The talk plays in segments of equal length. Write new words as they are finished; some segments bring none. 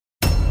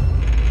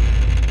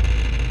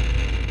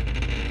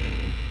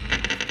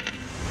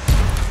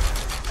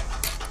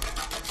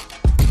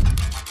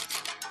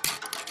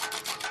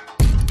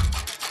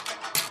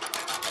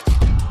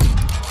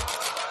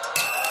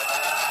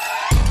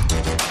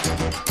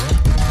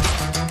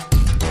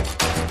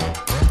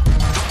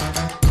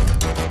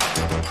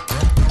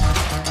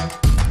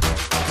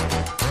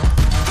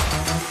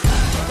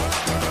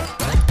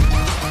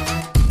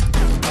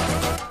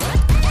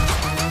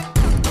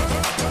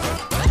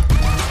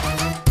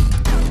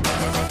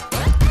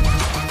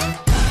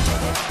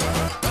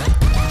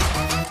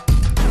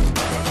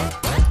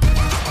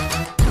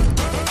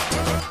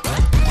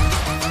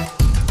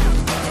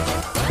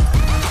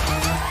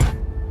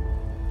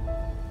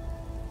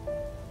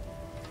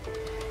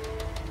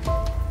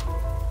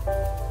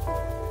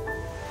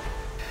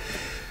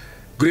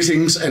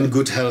Greetings and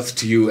good health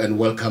to you, and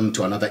welcome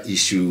to another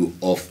issue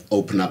of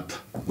Open Up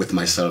with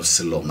myself,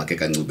 Sello, Maake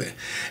ka-Ncube.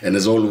 And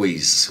as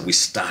always, we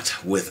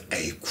start with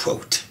a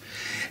quote.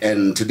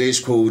 And today's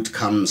quote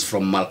comes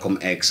from Malcolm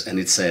X, and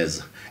it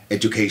says,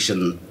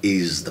 "Education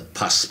is the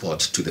passport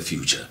to the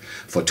future,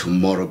 for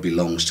tomorrow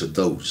belongs to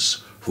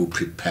those who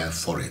prepare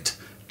for it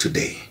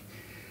today."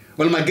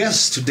 Well, my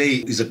guest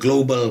today is a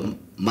global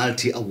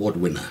multi-award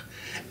winner,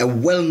 a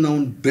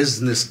well-known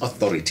business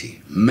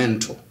authority,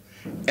 mentor,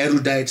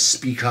 erudite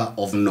speaker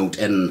of note,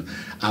 and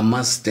I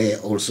must dare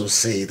also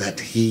say that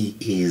he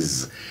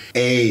is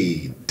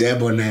a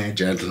debonair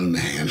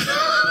gentleman.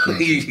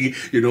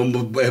 You know,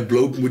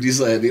 Bloke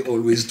Mudisa, he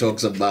always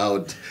talks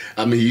about,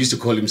 he used to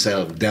call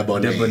himself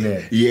debonair.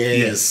 Debonair.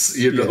 Yes,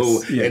 you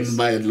know, yes. And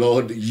my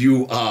Lord,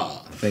 you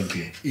are. Thank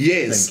you.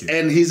 Yes, Thank you.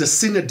 And he's a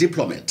senior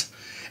diplomat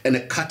and a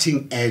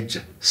cutting-edge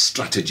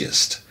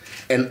strategist,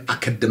 an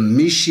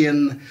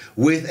academician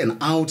with an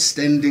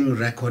outstanding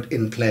record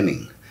in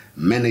planning,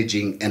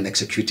 managing and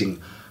executing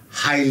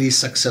highly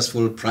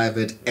successful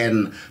private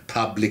and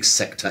public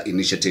sector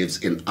initiatives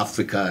in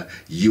Africa,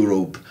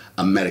 Europe,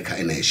 America,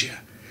 and Asia.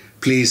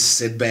 Please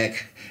sit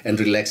back and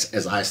relax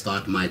as I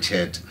start my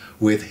chat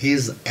with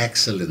His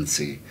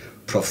Excellency,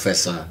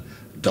 Professor,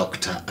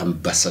 Dr.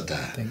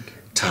 Ambassador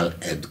Tal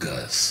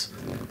Edgars,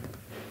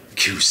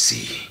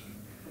 QC.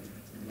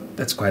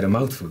 That's quite a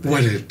mouthful.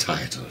 What a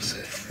title,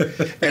 sir.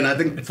 And I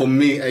think for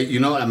me,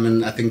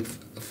 I think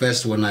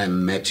first when I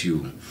met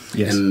you,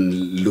 yes,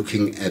 and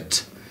looking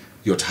at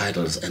your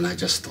titles, and I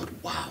just thought,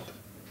 wow,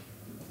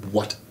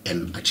 what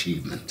an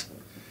achievement,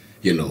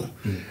 you know.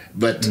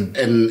 But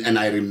and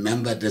I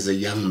remembered as a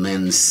young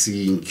man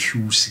seeing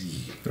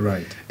QC,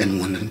 right,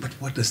 and wondering, but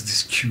what does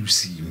this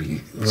QC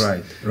mean?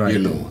 Right, right. You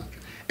know,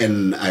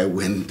 and I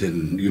went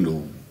and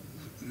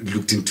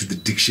looked into the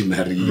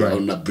dictionary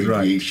on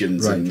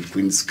abbreviations and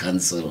Queen's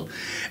Counsel,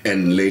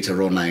 and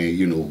later on I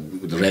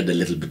read a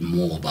little bit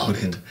more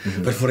about it.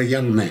 But for a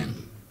young man,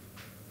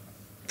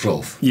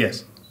 Prof,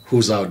 yes,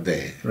 who's out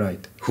there,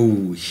 right,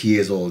 who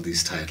hears all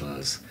these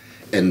titles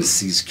and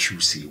sees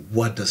QC,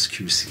 what does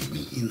QC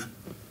mean?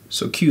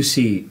 So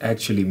QC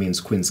actually means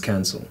Queen's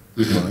Counsel,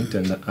 right?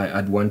 And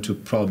I'd want to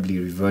probably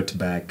revert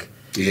back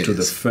to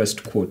the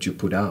first quote you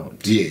put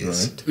out,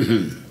 right?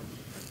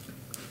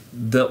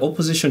 The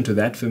opposition to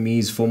that for me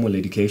is formal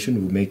education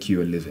will make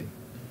you a living.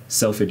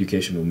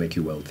 Self-education will make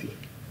you wealthy.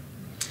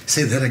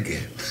 Say that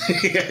again.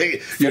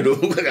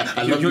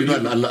 I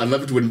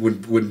love it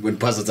when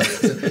pastors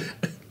say,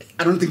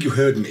 I don't think you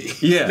heard me.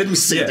 Yeah. Let me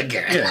say it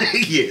again. Yeah.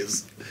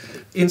 Yes.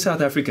 In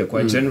South Africa,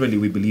 quite generally,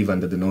 we believe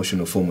under the notion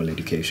of formal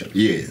education.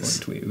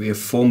 Yes. Right? We are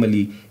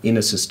formally in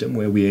a system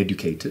where we're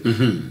educated.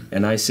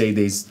 And I say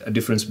there's a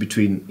difference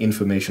between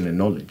information and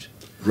knowledge.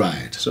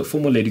 Right. So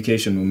formal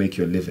education will make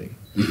you a living.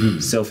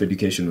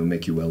 Self-education will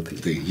make you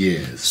wealthy.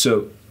 Yes.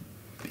 So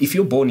if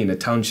you're born in a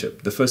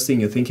township, the first thing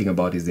you're thinking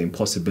about is the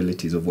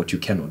impossibilities of what you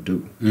cannot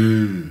do.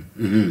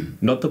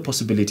 Not the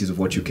possibilities of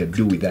what you can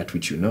do with that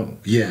which you know.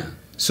 Yeah.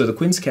 So the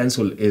Queen's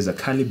Counsel is a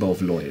caliber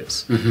of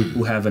lawyers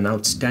who have an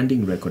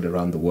outstanding record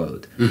around the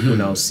world, who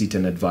now sit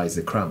and advise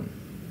the Crown.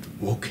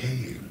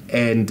 Okay.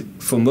 And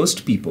for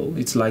most people,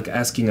 it's like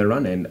asking a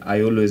runner, and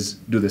I always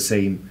do the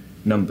same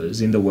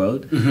numbers in the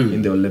world,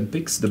 in the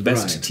Olympics, the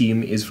best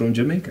team is from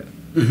Jamaica.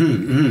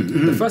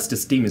 The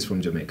fastest team is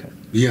from Jamaica.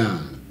 Yeah.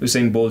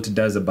 Usain Bolt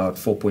does about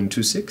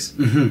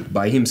 4.26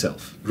 by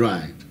himself.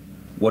 Right.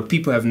 What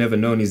people have never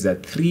known is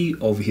that 3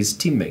 of his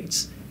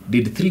teammates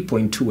did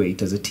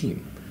 3.28 as a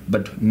team,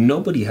 but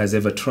nobody has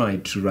ever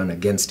tried to run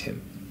against him.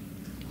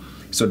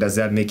 So does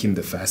that make him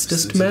the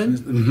fastest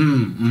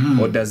man?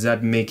 Or does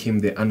that make him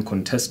the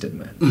uncontested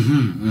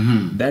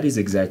man? That is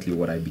exactly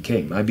what I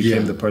became. I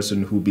became the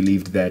person who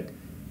believed that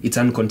it's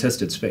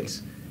uncontested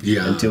space.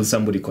 Until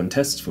somebody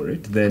contests for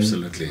it, then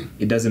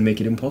it doesn't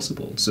make it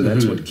impossible. So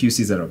that's what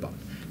QCs are about.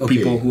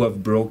 People who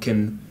have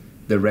broken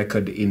the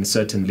record in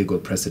certain legal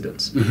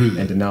precedents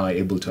and now are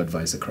able to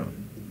advise the Crown.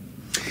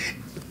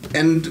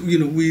 And,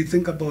 we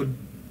think about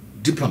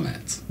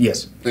diplomats.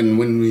 Yes. And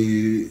when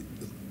we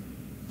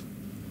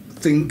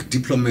think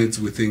diplomats,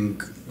 we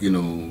think,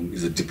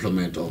 is a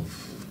diplomat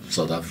of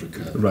South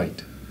Africa.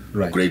 Right.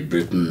 Right. Great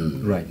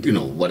Britain. Right.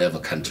 Whatever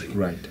country.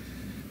 Right.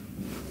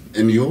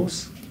 And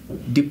yours?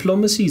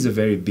 Diplomacy is a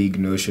very big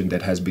notion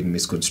that has been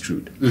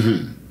misconstrued.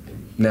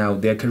 Now,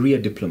 there are career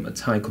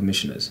diplomats, high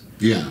commissioners,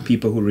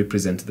 people who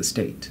represent the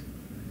state.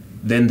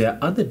 Then there are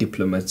other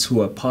diplomats who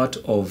are part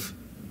of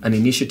an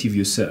initiative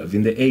you serve.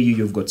 In the AU,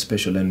 you've got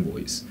special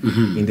envoys.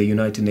 In the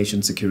United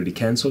Nations Security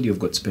Council, you've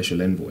got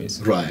special envoys.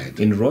 Right.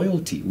 In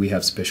royalty, we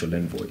have special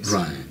envoys.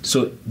 Right.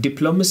 So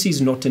diplomacy is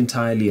not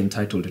entirely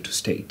entitled to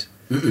state.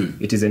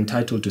 It is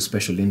entitled to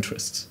special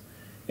interests.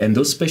 And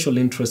those special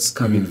interests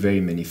come in very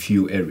many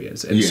few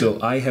areas. And so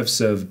I have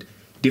served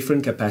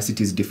different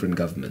capacities, different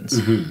governments,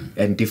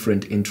 and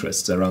different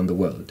interests around the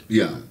world.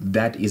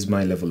 That is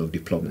my level of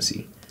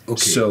diplomacy.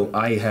 So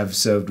I have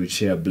served with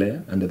Cher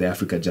Blair under the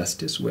Africa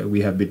Justice, where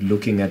we have been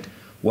looking at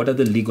what are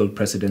the legal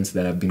precedents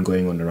that have been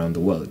going on around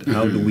the world.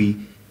 How do we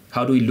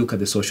How do we look at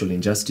the social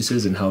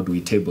injustices and how do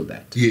we table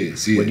that?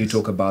 Yes. When you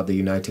talk about the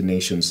United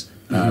Nations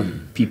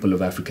people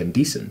of African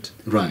descent,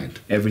 right,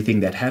 everything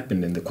that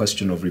happened and the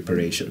question of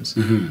reparations.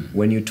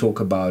 When you talk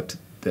about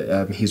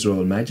His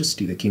Royal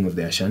Majesty, the King of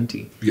the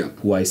Ashanti,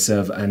 who I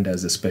serve under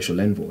as a special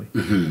envoy.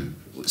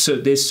 So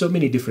there's so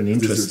many different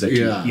interests that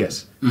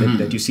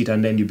you sit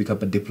under and you become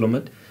a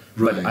diplomat.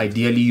 Right. But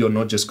ideally, you're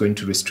not just going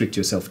to restrict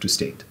yourself to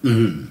state.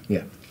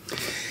 Yeah.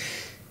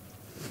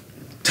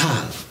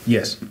 Tal.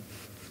 Yes.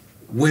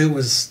 Where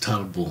was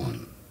Tal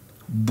born?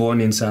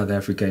 Born in South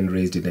Africa and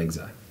raised in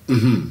exile.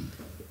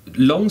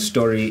 Long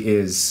story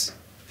is,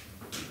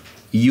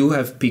 you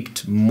have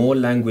picked more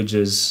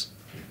languages,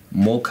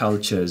 more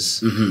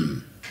cultures,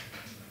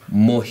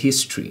 more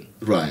history,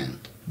 right,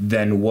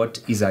 than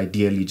what is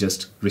ideally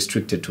just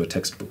restricted to a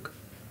textbook.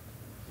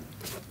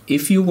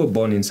 If you were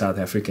born in South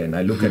Africa, and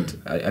I look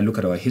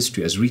at our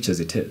history as rich as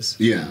it is,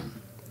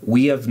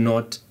 we have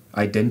not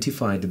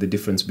identified the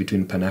difference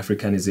between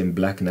Pan-Africanism,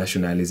 black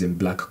nationalism,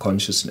 black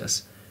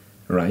consciousness,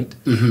 right?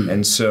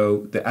 And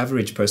so the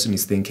average person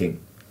is thinking,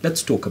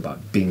 let's talk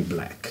about being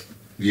black.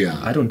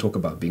 I don't talk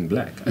about being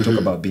black. I talk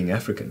about being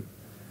African.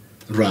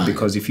 Right.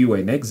 Because if you were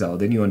in exile,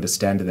 then you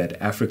understand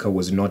that Africa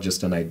was not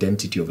just an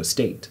identity of a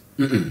state.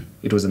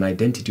 It was an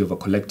identity of a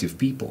collective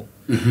people.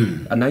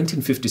 A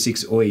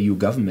 1956 OAU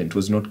government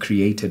was not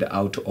created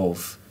out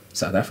of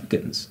South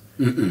Africans.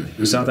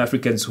 South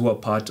Africans who are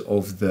part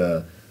of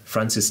the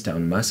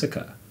Francistown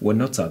massacre were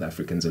not South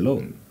Africans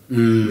alone.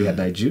 We had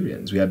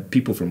Nigerians, we had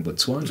people from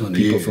Botswana,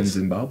 people from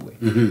Zimbabwe.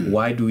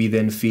 Why do we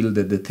then feel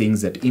that the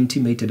things that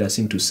intimated us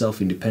into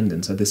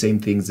self-independence are the same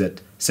things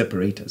that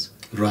separate us?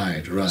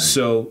 Right, right.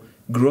 So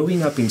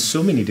growing up in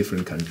so many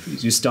different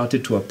countries, you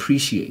started to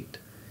appreciate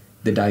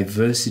the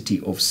diversity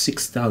of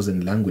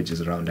 6,000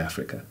 languages around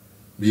Africa.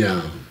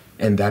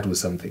 And that was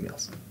something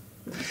else.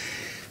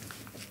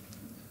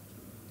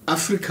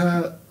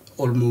 Africa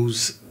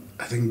almost,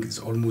 I think it's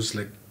almost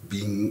like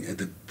being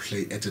at a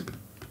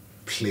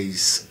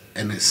place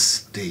and a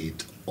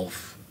state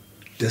of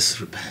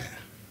disrepair.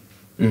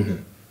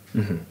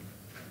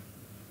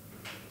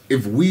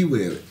 If we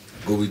were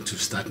going to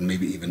start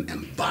maybe even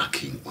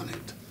embarking on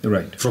it,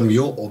 right, from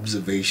your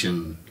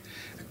observation,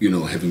 you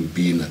know, having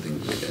been, I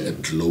think, a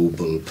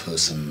global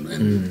person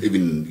and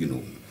even, you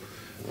know,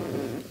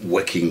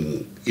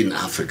 working in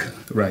Africa,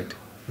 right,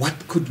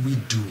 what could we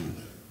do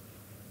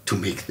to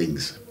make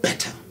things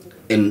better?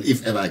 And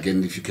if ever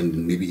again, if you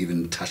can maybe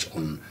even touch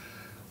on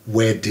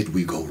where did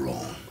we go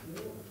wrong?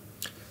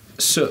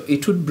 So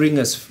it would bring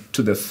us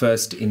to the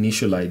first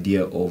initial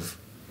idea of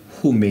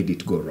who made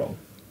it go wrong.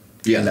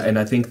 And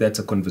I think that's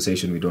a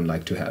conversation we don't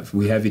like to have.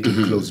 We have it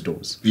in closed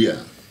doors.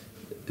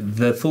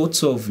 The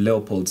thoughts of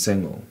Leopold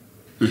Senghor,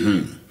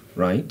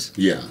 right?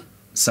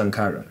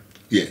 Sankara,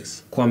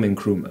 Kwame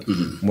Nkrumah,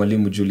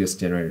 Mwalimu Julius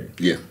Nyerere,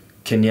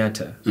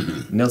 Kenyatta,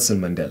 Nelson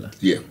Mandela,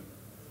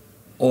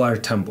 O.R.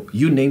 Tambo,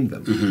 you name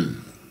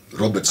them.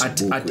 Robert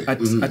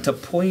Sobukwe. At a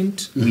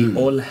point, we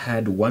all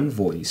had one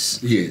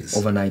voice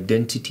of an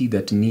identity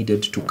that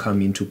needed to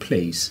come into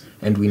place,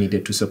 and we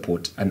needed to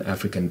support an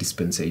African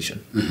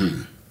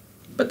dispensation.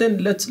 But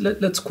then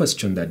let's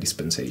question that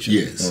dispensation.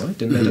 All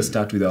right? And let us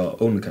start with our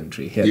own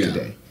country here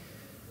today.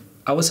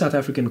 Our South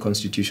African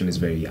constitution is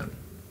very young.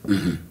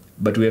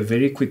 But we are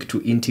very quick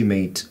to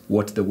intimate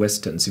what the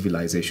Western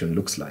civilization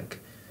looks like.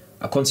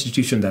 A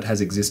constitution that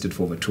has existed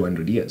for over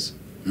 200 years.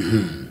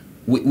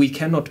 We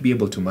cannot be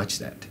able to match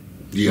that.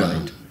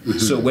 Right?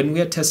 So when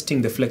we are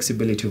testing the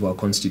flexibility of our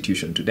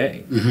constitution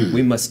today,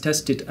 we must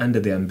test it under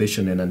the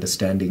ambition and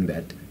understanding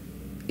that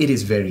it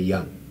is very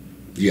young.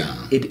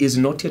 It is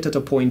not yet at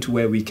a point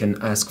where we can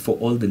ask for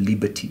all the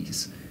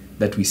liberties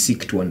that we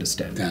seek to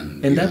understand.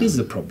 And that is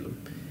the problem.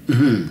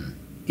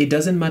 It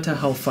doesn't matter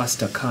how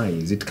fast a car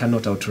is, it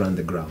cannot outrun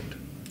the ground.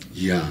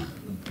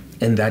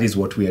 And that is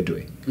what we are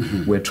doing.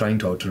 We're trying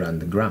to outrun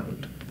the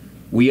ground.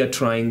 We are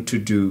trying to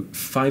do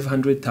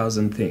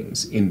 500,000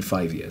 things in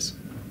 5 years.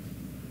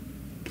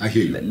 I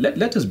hear you.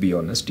 Let us be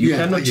honest. You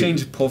cannot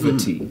change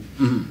poverty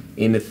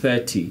in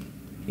 30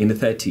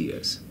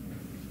 years.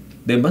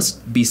 There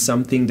must be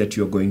something that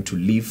you're going to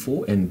live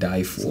for and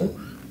die for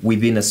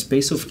within a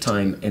space of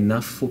time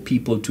enough for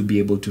people to be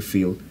able to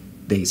feel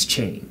there is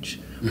change.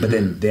 But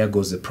then there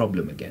goes the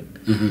problem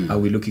again. Are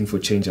we looking for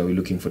change? Are we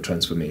looking for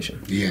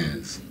transformation?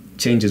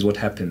 Change is what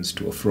happens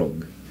to a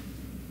frog.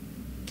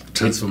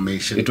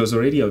 Transformation. It was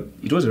already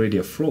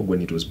a frog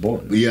when it was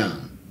born.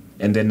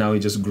 And then now it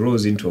just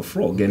grows into a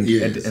frog. And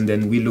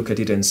then we look at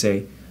it and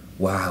say,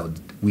 wow,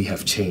 we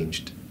have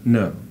changed.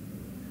 No.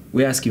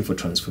 We're asking for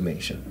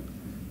transformation.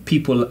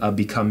 People are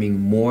becoming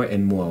more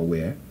and more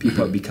aware.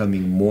 People are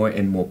becoming more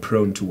and more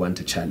prone to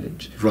want a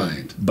challenge.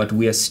 But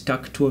we are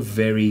stuck to a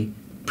very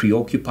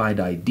preoccupied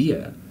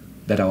idea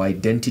that our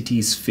identity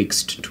is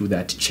fixed to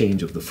that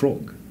change of the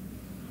frog.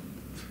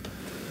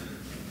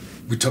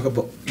 You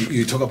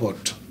talk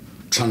about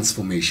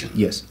transformation.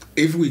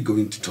 If we're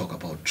going to talk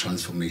about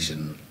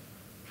transformation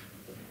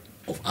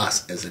of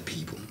us as a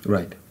people,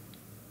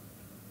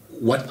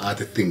 what are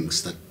the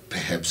things that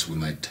perhaps we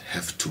might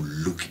have to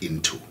look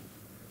into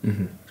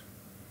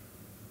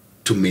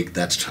to make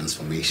that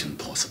transformation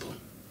possible?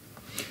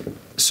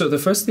 So the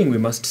first thing we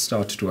must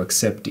start to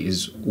accept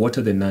is what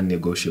are the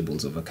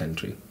non-negotiables of a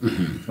country,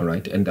 all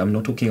right? And I'm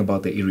not talking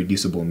about the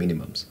irreducible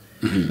minimums,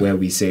 where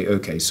we say,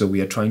 okay, so we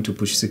are trying to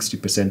push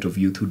 60% of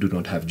youth who do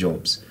not have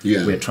jobs.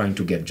 Yeah. We're trying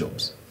to get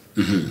jobs.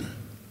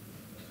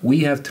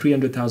 We have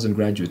 300,000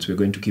 graduates we're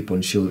going to keep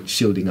on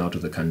shielding out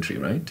of the country,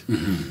 right?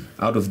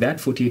 Out of that,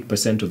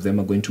 48% of them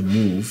are going to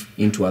move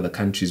into other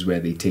countries where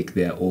they take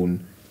their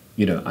own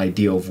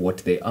idea of what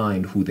they are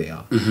and who they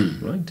are,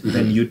 right?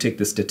 Then you take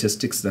the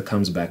statistics that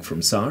comes back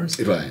from SARS.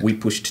 Right. We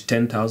pushed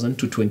 10,000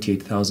 to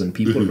 28,000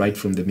 people right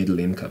from the middle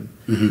income.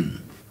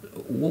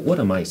 What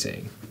am I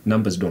saying?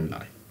 Numbers don't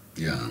lie.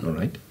 Yeah. All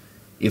right?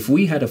 If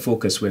we had a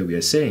focus where we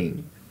are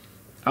saying,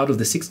 out of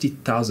the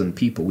 60,000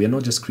 people, we are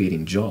not just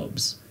creating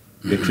jobs,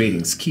 we're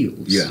creating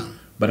skills. Yeah.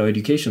 But our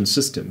education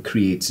system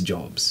creates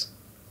jobs,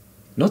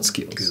 not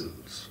skills.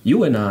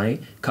 You and I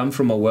come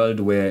from a world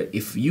where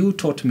if you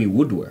taught me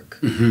woodwork,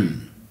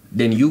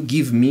 then you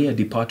give me a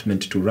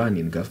department to run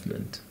in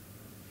government.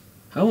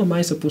 How am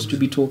I supposed to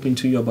be talking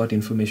to you about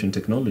information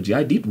technology?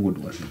 I did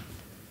woodwork.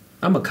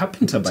 I'm a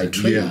carpenter by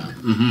trade. Yeah.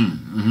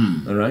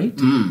 All right?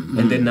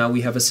 And then now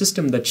we have a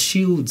system that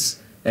shields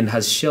and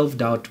has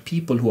shelved out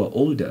people who are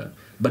older,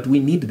 but we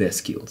need their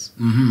skills.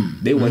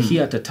 They were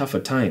here at a tougher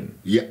time.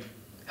 Yeah.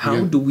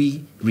 How do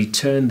we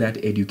return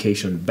that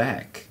education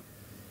back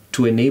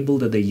to enable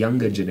that the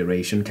younger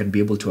generation can be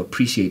able to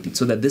appreciate it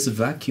so that this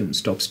vacuum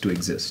stops to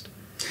exist?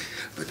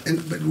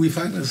 But we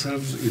find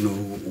ourselves,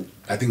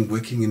 I think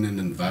working in an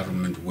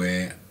environment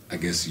where, I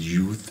guess,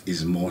 youth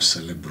is more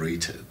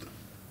celebrated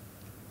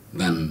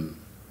than,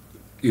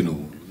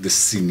 the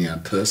senior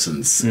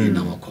persons in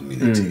our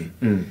community.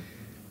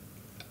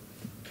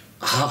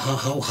 How,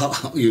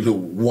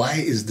 why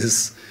is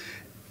this,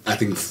 I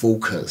think,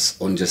 focus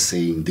on just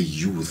saying the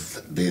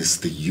youth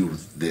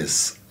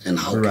this, and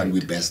how can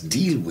we best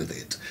deal with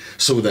it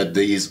so that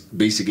there is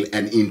basically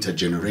an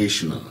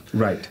intergenerational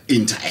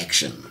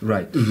interaction?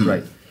 Right.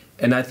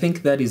 And I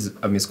think that is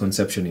a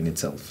misconception in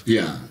itself.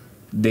 Yeah.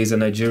 There's a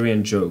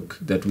Nigerian joke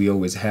that we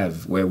always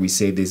have where we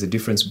say there's a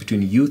difference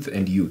between youth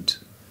and youth.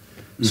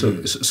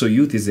 So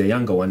youth is the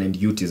younger one and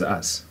youth is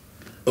us.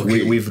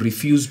 Okay. We've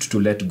refused to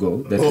let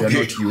go that we are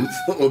not youth.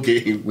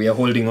 Okay. We are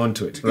holding on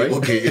to it, right?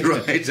 Okay,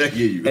 right, I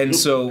hear you. And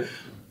so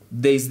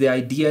there's the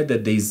idea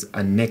that there's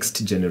a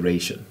next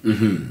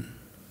generation.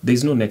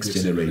 There's no next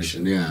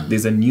generation. Yeah.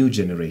 There's a new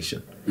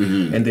generation.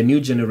 And the new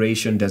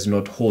generation does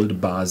not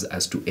hold bars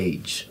as to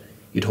age.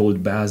 It holds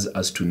bars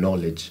as to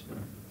knowledge,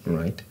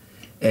 right?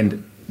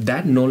 And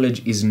that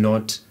knowledge is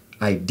not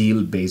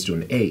ideal based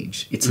on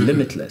age. It's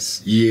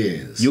limitless.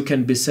 Yes. You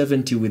can be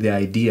 70 with the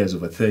ideas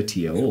of a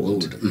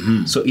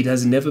 30-year-old. So it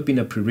has never been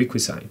a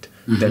prerequisite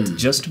that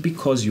just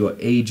because your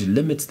age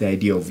limits the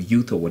idea of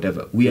youth or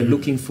whatever, we are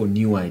looking for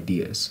new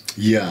ideas.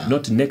 Yeah.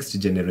 Not next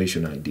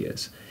generation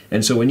ideas.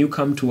 And so when you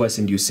come to us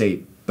and you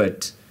say,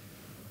 but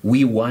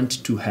we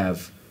want to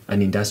have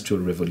an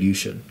industrial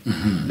revolution,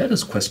 let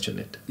us question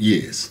it.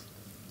 Yes.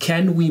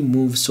 Can we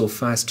move so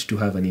fast to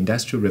have an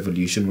industrial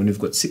revolution when we've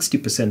got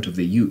 60% of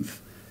the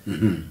youth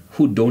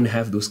who don't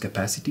have those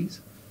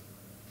capacities?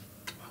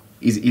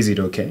 Is it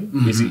okay?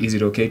 Is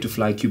it okay to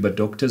fly Cuba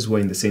doctors who are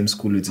in the same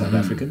school with South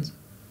Africans?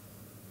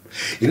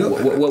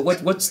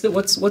 What's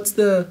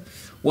the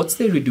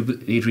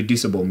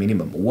irreducible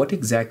minimum? What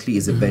exactly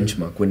is a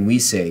benchmark when we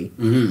say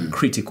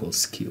critical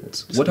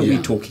skills? What are we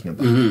talking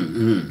about?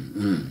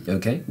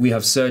 Okay, we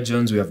have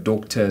surgeons, we have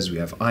doctors, we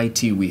have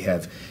IT, we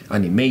have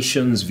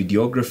animations,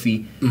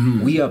 videography.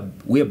 We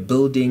are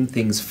building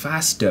things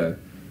faster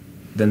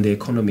than the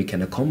economy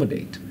can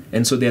accommodate.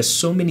 And so there are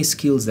so many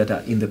skills that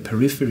are in the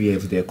periphery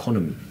of the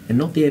economy and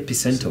not the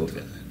epicenter of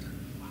it.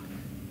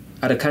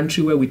 At a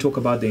country where we talk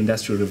about the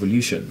Industrial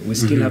Revolution, we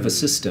still have a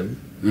system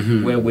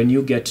where when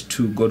you get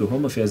to go to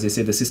Home Affairs, they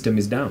say the system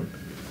is down.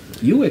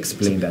 You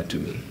explain that to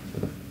me.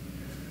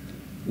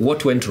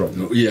 What went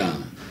wrong? Yeah.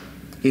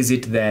 Is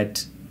it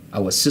that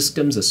our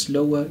systems are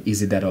slower?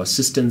 Is it that our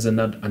systems are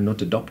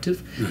not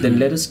adaptive? Then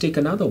let us take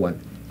another one,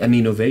 an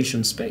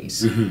innovation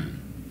space.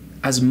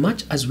 As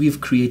much as we've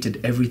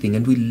created everything,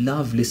 and we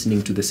love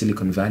listening to the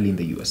Silicon Valley in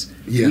the US,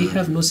 we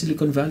have no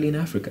Silicon Valley in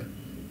Africa.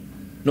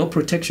 No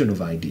protection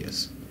of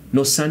ideas.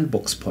 No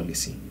sandbox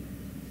policy.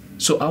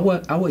 So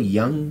our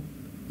young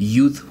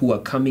youth who are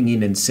coming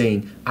in and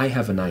saying, I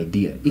have an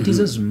idea, it is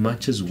as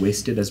much as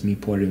wasted as me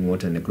pouring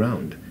water in the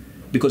ground.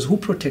 Because who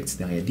protects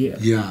the idea?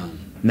 Yeah.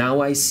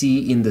 Now I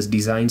see in this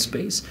design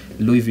space,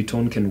 Louis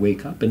Vuitton can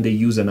wake up and they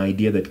use an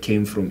idea that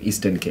came from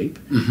Eastern Cape.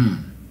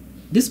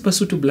 This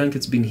Basuto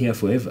blanket's been here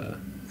forever.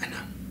 I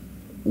know.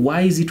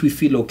 Why is it we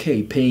feel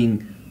okay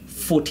paying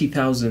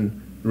 40,000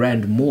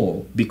 Rand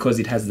more because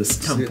it has the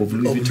stamp of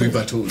Louis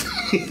Vuitton?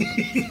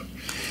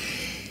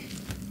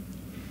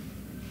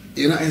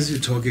 As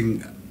you're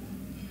talking,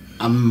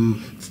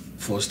 I'm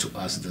forced to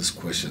ask this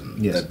question.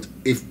 Yes. That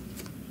if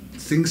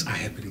things are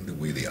happening the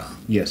way they are,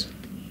 yes,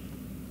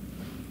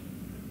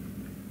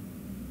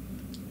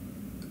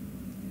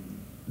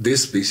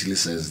 this basically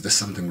says there's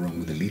something wrong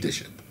with the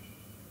leadership.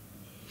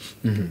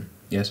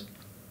 Yes.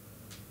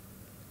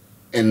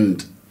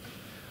 And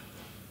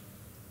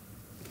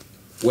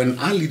when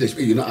our leadership,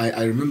 you know,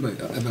 I remember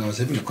I was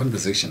having a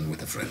conversation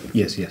with a friend.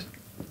 Yes, yes.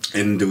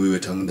 And we were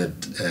talking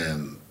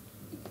that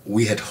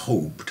we had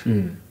hoped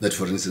that,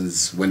 for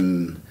instance,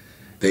 when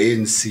the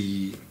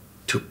ANC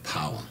took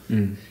power,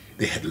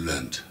 they had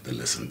learned the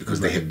lesson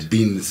because they had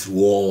been through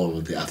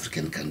all the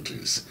African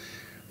countries.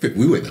 In fact,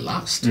 we were the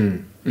last,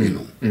 you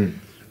know.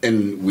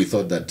 And we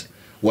thought that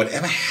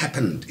whatever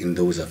happened in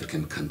those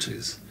African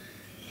countries,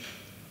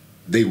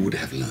 they would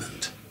have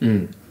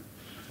learned.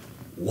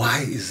 Why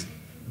is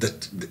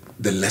that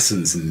the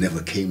lessons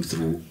never came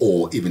through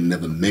or even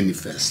never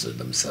manifested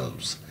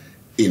themselves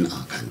in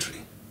our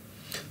country?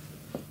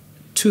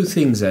 Two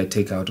things I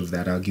take out of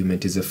that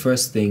argument is the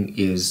first thing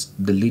is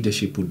the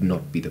leadership would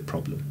not be the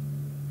problem.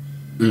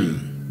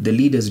 The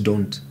leaders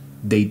don't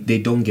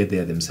get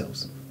there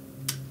themselves.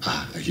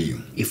 I hear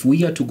you. If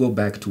we are to go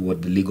back to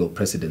what the legal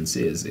precedence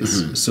is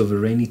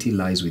sovereignty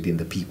lies within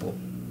the people,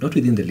 not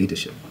within the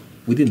leadership,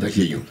 within the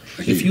people.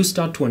 If you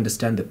start to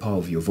understand the power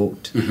of your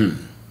vote,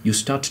 you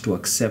start to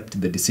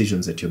accept the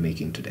decisions that you're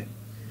making today.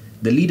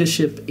 The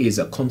leadership is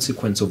a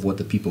consequence of what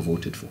the people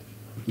voted for.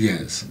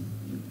 Yes.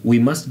 We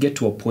must get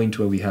to a point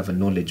where we have a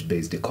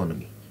knowledge-based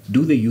economy.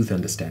 Do the youth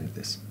understand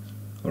this?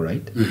 All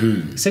right?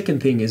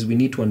 Second thing is we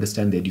need to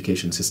understand the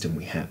education system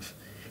we have.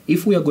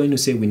 If we are going to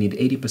say we need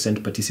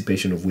 80%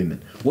 participation of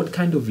women, what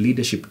kind of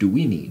leadership do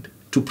we need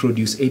to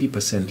produce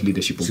 80%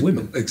 leadership of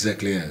women?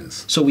 Exactly,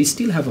 yes. So we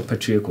still have a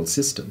patriarchal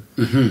system.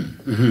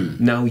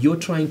 Now you're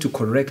trying to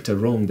correct a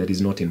wrong that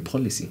is not in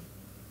policy.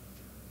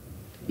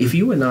 If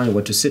you and I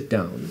were to sit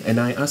down, and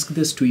I ask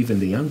this to even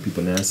the young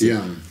people, and I say,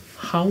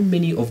 how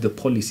many of the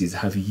policies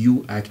have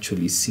you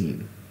actually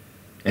seen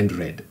and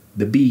read?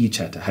 The BE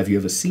Charter, have you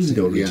ever seen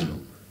the original?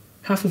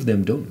 Half of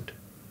them don't.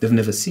 They've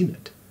never seen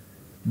it.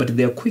 But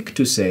they're quick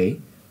to say,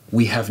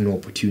 we have no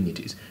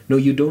opportunities. No,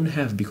 you don't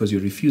have because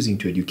you're refusing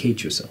to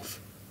educate yourself.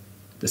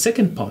 The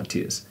second part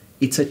is,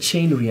 it's a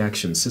chain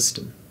reaction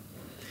system.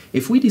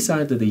 If we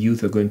decide that the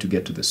youth are going to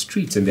get to the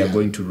streets and they're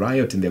going to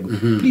riot,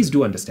 and please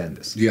do understand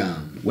this.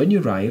 When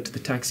you riot, the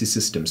taxi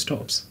system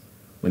stops.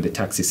 When the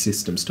taxi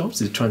system stops,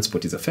 the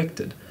transport is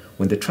affected.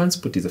 When the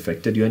transport is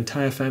affected, your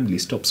entire family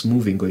stops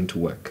moving, going to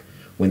work.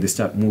 When they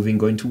start moving,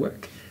 going to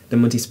work, the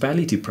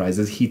municipality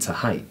prices hits a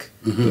hike.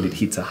 When it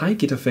hits a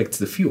hike, it affects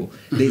the fuel.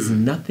 There's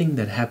nothing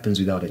that happens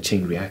without a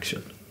chain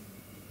reaction.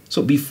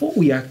 So before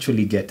we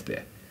actually get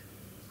there,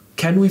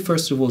 can we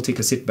first of all take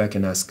a sit back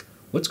and ask,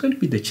 what's going to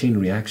be the chain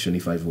reaction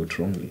if I vote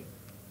wrongly?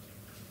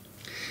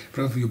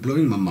 Prof, you're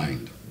blowing my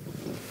mind.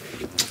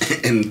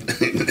 and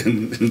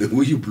the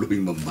way you're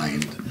blowing my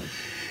mind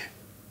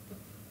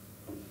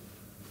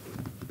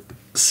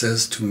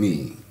says to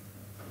me,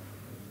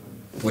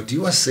 what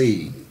you are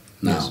saying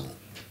now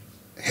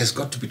has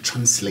got to be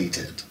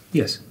translated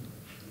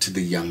to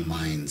the young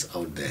minds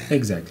out there.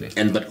 Exactly.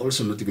 But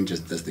also not even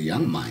just the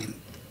young mind,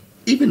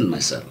 even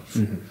myself.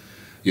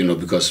 You know,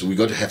 because we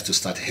got to have to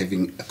start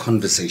having a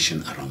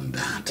conversation around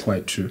that.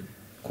 Quite true.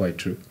 Quite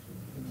true.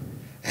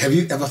 Have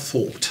you ever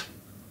thought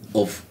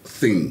of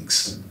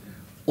things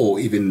or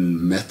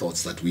even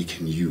methods that we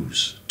can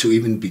use to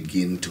even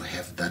begin to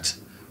have that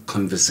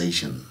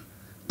conversation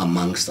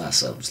amongst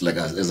ourselves, like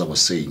as I was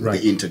saying, the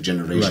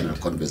intergenerational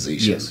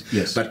conversation,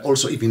 but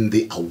also even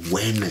the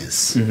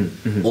awareness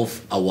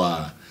of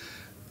our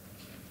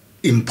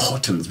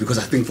importance, because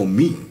I think for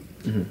me,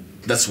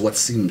 that's what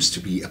seems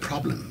to be a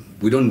problem.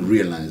 We don't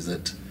realize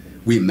that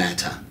we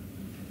matter.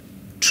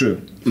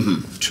 True.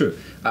 True.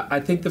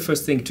 I think the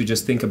first thing to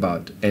just think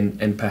about,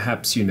 and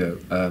perhaps, you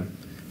know,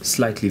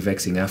 slightly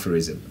vexing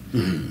aphorism.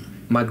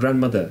 My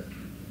grandmother,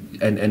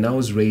 and I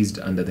was raised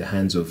under the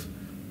hands of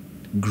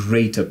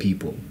greater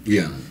people.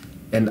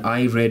 And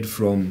I read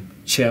from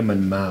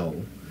Chairman Mao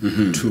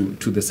to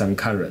the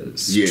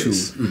Sankaras.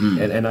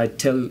 And I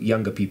tell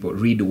younger people,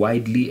 read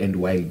widely and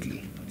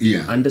wildly.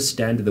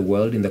 Understand the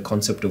world in the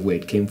concept of where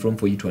it came from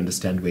for you to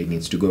understand where it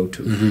needs to go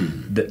to.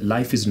 That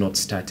life is not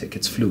static,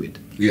 it's fluid.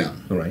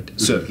 All right.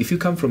 So if you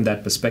come from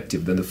that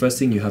perspective, then the first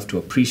thing you have to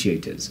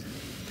appreciate is,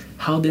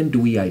 how then do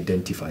we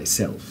identify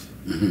self?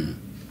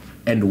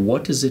 And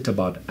what is it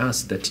about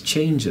us that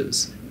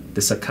changes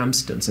the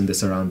circumstance and the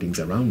surroundings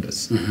around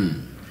us?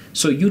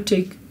 So you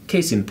take,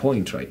 case in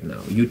point right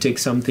now, you take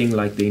something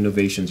like the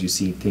innovations you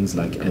see, things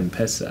like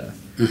M-Pesa,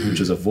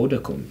 which was a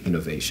Vodacom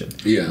innovation,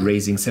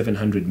 raising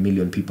 700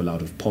 million people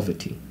out of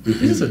poverty.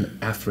 This is an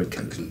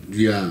African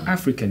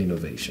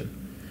innovation.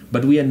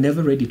 But we are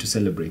never ready to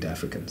celebrate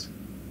Africans.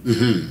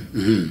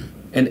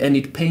 And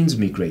it pains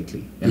me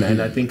greatly. And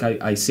I think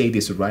I say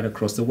this right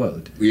across the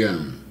world.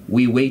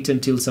 We wait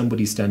until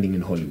somebody's standing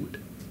in Hollywood.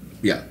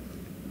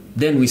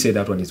 Then we say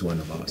that one is one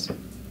of ours.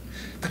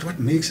 But what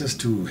makes us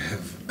to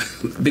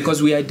have...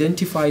 Because we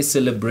identify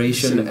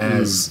celebration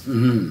as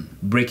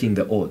breaking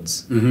the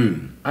odds.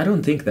 I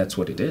don't think that's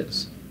what it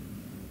is.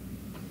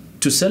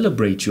 To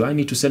celebrate you, I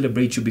need to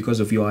celebrate you because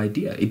of your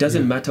idea. It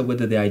doesn't matter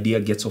whether the idea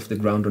gets off the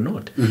ground or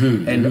not.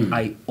 And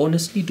I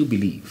honestly do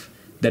believe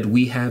that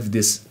we have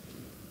this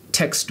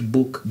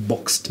textbook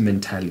boxed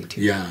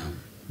mentality. Yeah.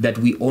 That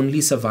we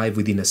only survive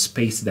within a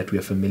space that we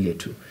are familiar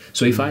to.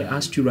 So if I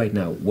asked you right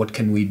now, what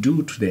can we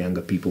do to the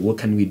younger people? What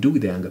can we do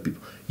with the younger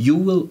people? You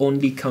will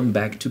only come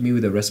back to me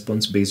with a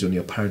response based on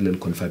your parallel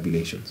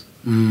confabulations.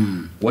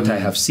 What I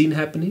have seen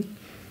happening,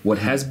 what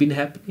has been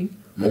happening,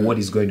 or what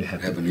is going to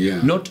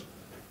happen. Not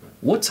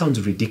what sounds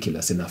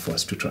ridiculous enough for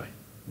us to try.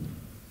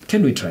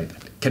 Can we try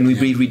that? Can we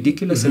be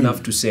ridiculous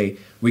enough to say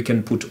we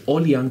can put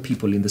all young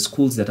people in the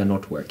schools that are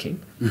not working,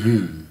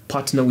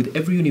 partner with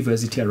every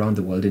university around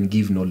the world and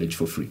give knowledge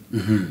for free?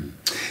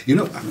 You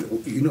know,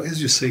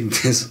 as you're saying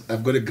this,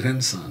 I've got a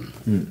grandson.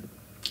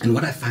 And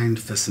what I find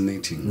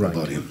fascinating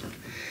about him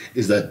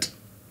is that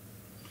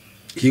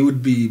he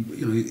would be,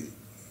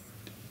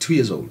 2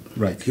 years old.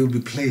 Right. He would be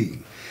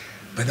playing.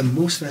 But the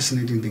most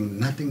fascinating thing,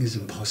 nothing is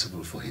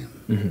impossible for him.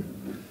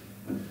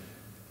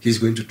 He's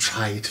going to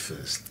try it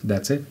first.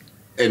 That's it.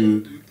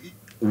 And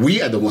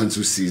we are the ones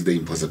who sees the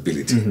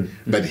impossibility.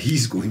 But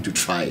he's going to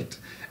try it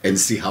and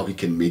see how he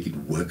can make it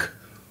work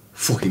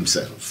for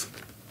himself.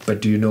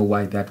 But do you know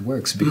why that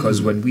works?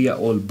 Because when we are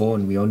all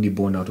born, we're only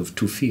born out of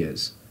two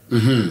fears.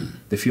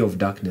 The fear of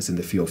darkness and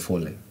the fear of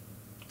falling.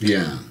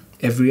 Yeah.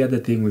 Every other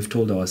thing we've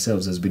told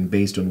ourselves has been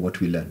based on what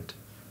we learned.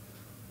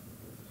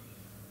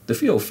 The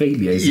fear of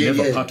failure is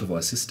never part of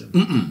our system.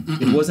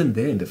 It wasn't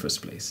there in the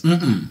first place.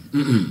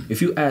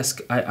 If you ask,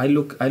 I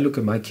look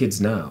at my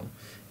kids now,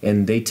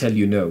 and they tell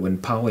you no, when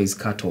power is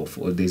cut off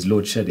or there's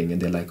load shedding,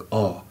 and they're like,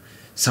 oh,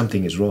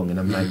 something is wrong. And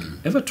I'm like,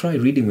 ever try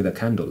reading with a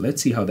candle?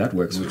 Let's see how that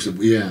works.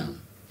 Yeah.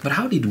 But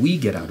how did we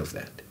get out of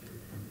that?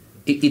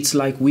 It's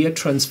like we are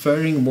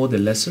transferring more the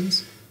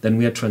lessons than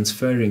we are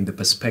transferring the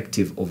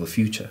perspective of a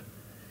future.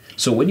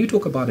 So when you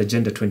talk about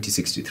Agenda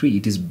 2063,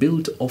 it is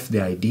built off the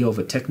idea of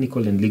a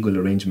technical and legal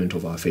arrangement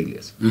of our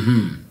failures.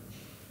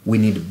 We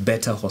need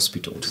better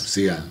hospitals.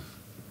 Yeah.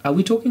 Are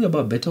we talking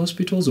about better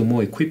hospitals or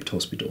more equipped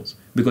hospitals?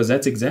 Because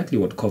that's exactly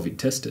what COVID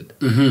tested.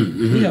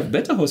 We have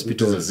better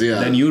hospitals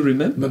than you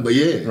remember.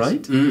 Yes.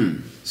 Right?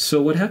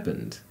 So what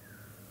happened?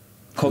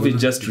 COVID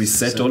just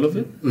reset all of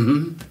it?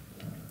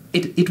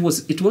 It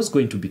was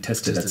going to be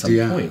tested at some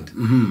point.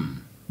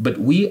 But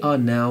we are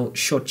now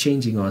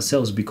shortchanging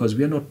ourselves because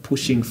we are not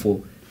pushing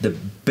for the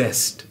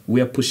best.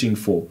 We are pushing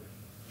for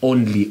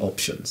only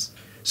options.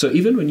 So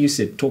even when you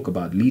talk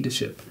about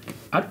leadership,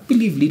 I don't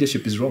believe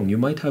leadership is wrong. You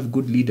might have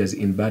good leaders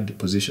in bad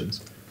positions,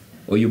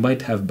 or you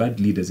might have bad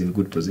leaders in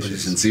good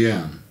positions.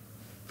 Yeah.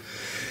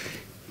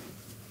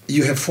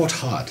 You have fought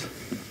hard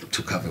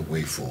to carve a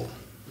way for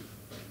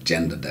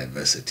gender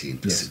diversity,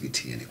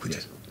 inclusivity, and equity.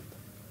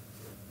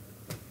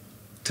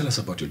 Tell us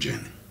about your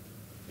journey.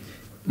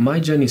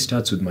 My journey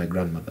starts with my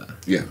grandmother.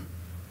 Yeah.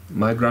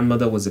 My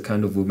grandmother was the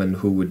kind of woman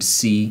who would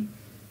see,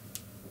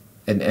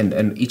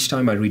 and each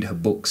time I read her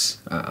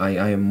books, I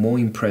am more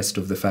impressed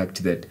of the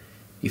fact that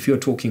if you're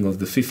talking of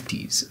the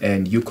 50s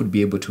and you could be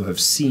able to have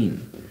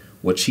seen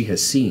what she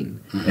has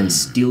seen and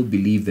still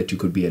believe that you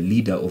could be a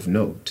leader of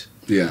note,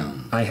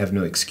 I have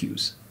no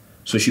excuse.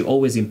 So she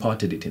always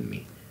imparted it in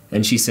me.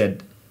 And she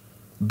said,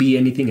 be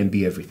anything and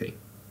be everything.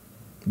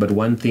 But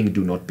one thing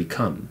do not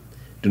become.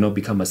 Do not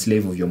become a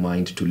slave of your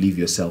mind to leave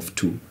yourself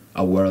to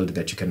a world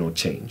that you cannot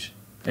change.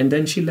 And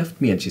then she left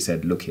me and she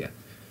said, look here,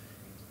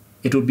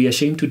 it would be a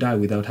shame to die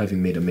without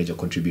having made a major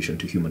contribution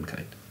to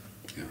humankind.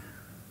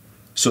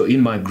 So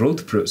in my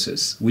growth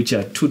process, which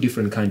are two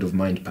different kind of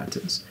mind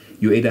patterns,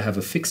 you either have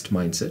a fixed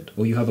mindset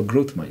or you have a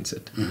growth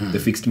mindset. The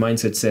fixed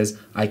mindset says,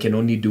 I can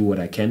only do what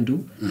I can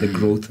do. The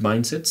growth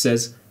mindset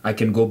says, I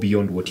can go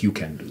beyond what you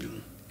can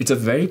do. It's a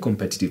very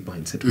competitive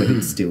mindset, but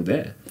it's still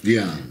there.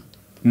 Yeah.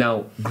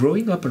 Now,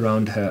 growing up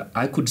around her,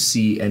 I could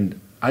see, and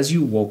as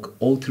you walk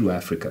all through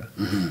Africa,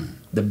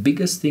 the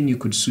biggest thing you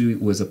could see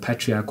was a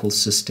patriarchal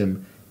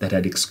system that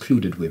had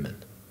excluded women.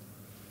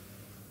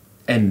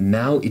 And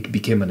now it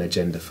became an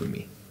agenda for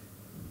me.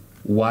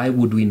 Why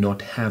would we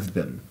not have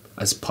them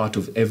as part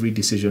of every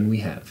decision we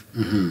have,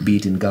 be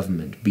it in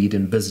government, be it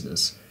in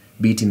business,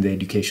 be it in the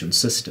education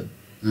system?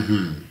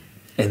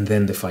 And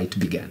then the fight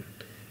began.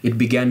 It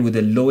began with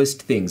the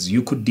lowest things.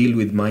 You could deal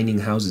with mining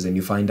houses and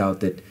you find out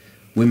that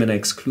women are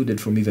excluded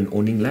from even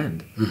owning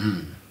land.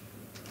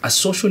 A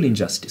social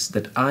injustice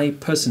that I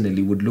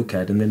personally would look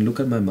at and then look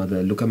at my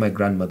mother, look at my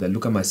grandmother,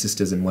 look at my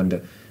sisters and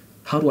wonder,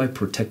 how do I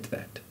protect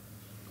that?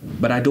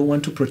 But I don't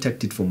want to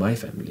protect it for my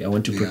family. I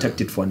want to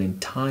protect it for an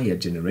entire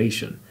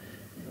generation.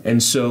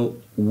 And so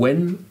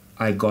when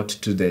I got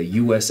to the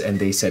US and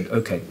they said,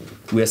 okay,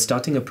 we are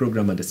starting a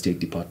program at the State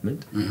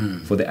Department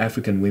for the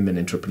African Women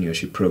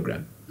Entrepreneurship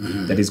Program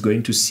that is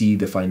going to see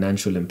the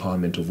financial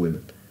empowerment of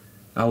women.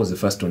 I was the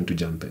first one to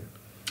jump in.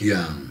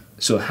 Yeah.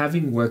 So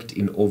having worked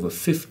in over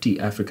 50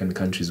 African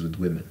countries with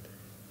women,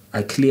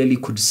 I clearly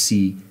could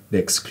see the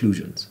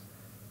exclusions.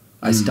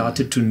 I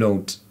started to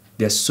note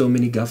there's so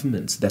many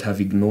governments that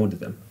have ignored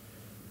them.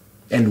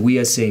 And we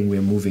are saying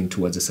we're moving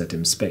towards a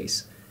certain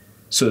space.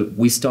 So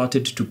we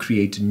started to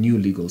create new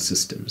legal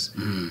systems.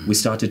 We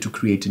started to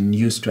create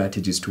new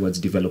strategies towards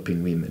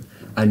developing women,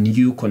 a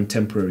new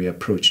contemporary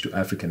approach to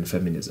African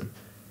feminism,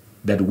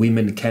 that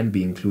women can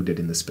be included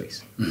in the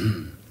space.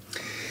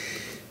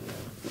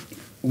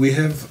 we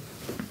have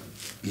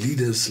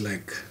leaders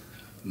like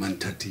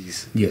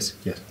Mantatis. Yes,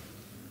 yes.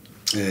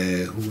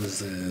 Who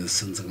was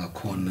Sanzanga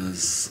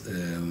Corners,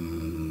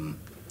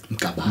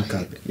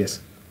 Maake,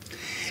 yes.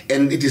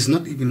 And it is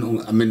not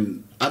even, I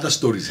mean, other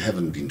stories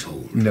haven't been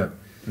told. No,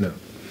 no.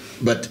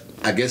 But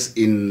I guess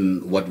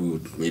in what we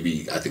would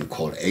maybe, I think,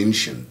 call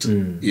ancient,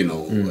 you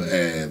know,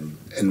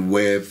 and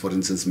where, for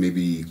instance,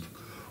 maybe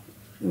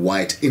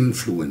white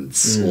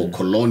influence or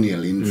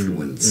colonial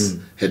influence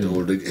had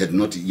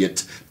not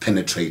yet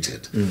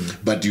penetrated.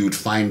 But you would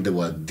find there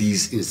were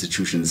these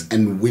institutions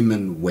and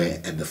women were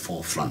at the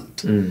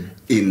forefront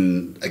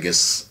in, I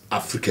guess,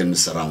 African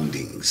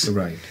surroundings.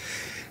 Right.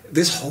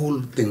 This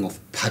whole thing of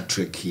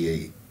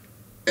patriarchy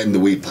and the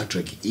way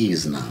patriarchy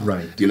is now.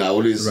 Right. You know, I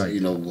always, you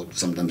know, would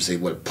sometimes say,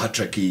 well,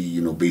 patriarchy,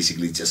 you know,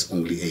 basically just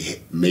only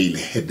a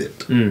male-headed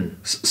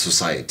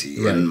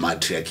society, and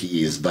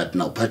matriarchy is. But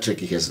now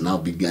patriarchy has now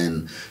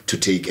begun to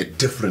take a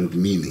different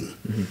meaning,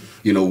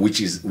 you know,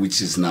 which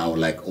is now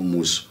like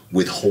almost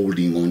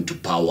withholding on to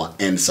power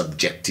and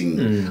subjecting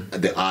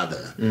the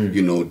other,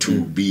 you know,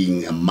 to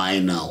being a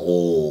minor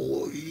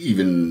or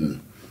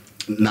even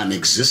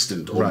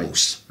non-existent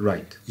almost.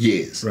 Right.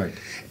 Yes. Right.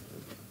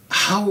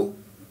 How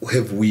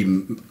have we,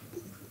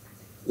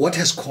 what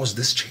has caused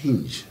this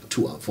change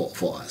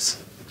for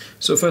us?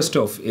 So first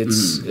off,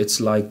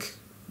 it's like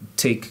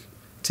take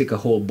a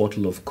whole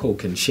bottle of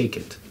Coke and shake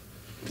it.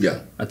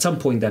 Yeah. At some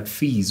point that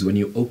fizz, when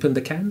you open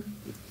the can,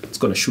 it's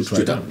going to shoot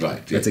right out.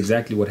 Right. That's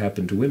exactly what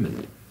happened to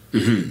women.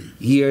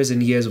 Years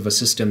and years of a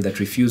system that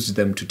refused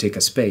them to take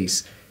a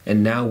space,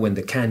 and now when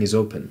the can is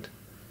opened,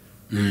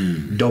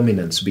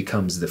 dominance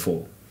becomes the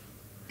fall.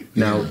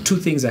 Now, two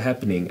things are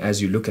happening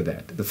as you look at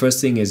that. The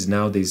first thing is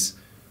now there's,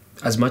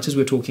 as much as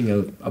we're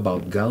talking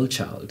about girl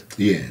child,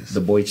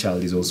 the boy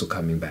child is also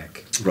coming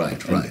back.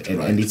 Right.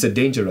 And it's a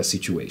dangerous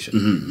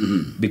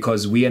situation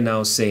because we are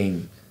now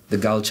saying the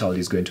girl child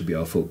is going to be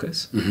our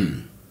focus,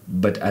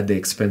 but at the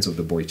expense of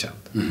the boy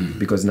child.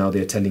 Because now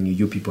they're telling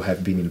you people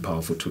have been in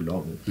power for too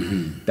long.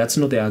 That's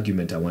not the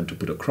argument I want to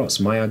put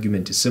across. My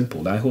argument is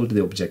simple. I hold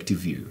the objective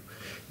view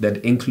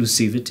that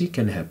inclusivity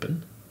can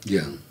happen.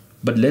 Yeah.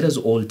 But let us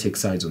all take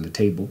sides on the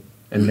table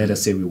and let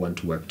us say we want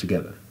to work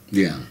together.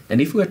 Yeah.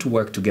 And if we are to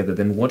work together,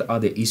 then what are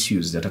the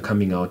issues that are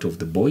coming out of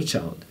the boy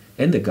child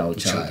and the girl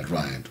child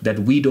that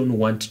we don't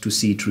want to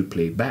see it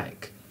replay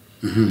back?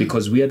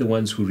 Because we are the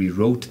ones who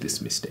rewrote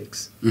these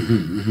mistakes.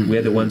 We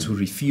are the ones who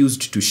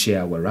refused to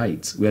share our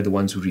rights. We are the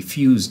ones who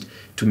refused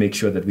to make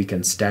sure that we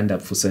can stand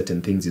up for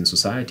certain things in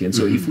society. And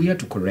so if we are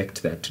to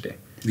correct that today,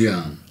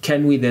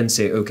 can we then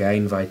say, okay, I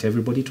invite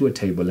everybody to a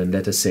table and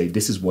let us say,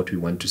 this is what we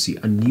want to see,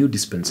 a new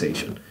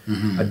dispensation,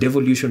 a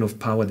devolution of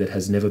power that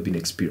has never been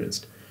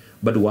experienced.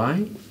 But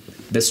why?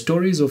 The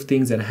stories of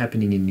things that are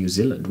happening in New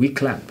Zealand, we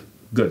clap,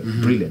 good,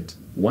 brilliant,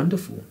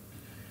 wonderful.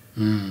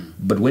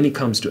 But when it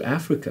comes to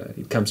Africa,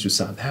 it comes to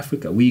South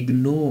Africa, we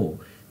ignore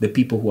the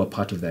people who are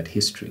part of that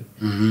history.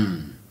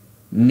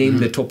 Name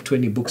the top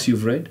 20 books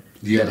you've read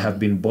that have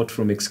been bought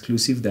from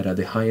exclusive, that are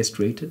the highest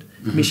rated.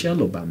 Michelle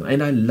Obama.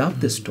 And I love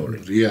the story.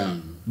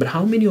 But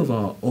how many of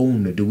our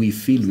own do we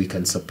feel we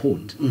can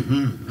support?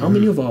 How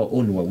many of our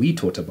own were we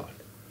taught about?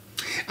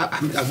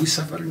 Are we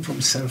suffering from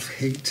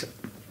self-hate?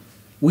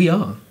 We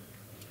are.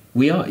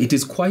 We are. It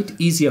is quite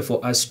easier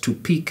for us to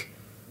pick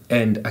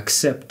and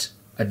accept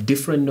a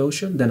different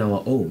notion than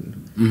our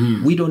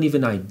own. We don't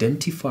even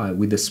identify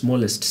with the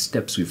smallest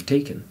steps we've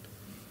taken.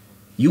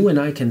 You and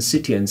I can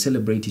sit here and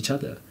celebrate each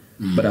other.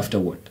 But after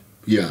what?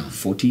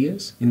 40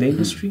 years in the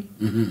industry?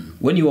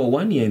 When you were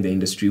 1 year in the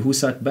industry, who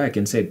sat back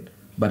and said,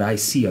 but I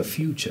see a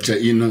future?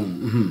 You know,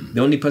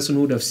 the only person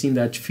who would have seen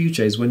that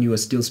future is when you were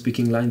still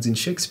speaking lines in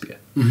Shakespeare.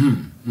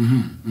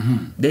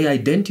 They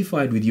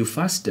identified with you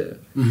faster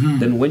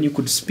than when you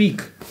could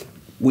speak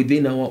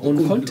within our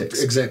own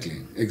context. Exactly.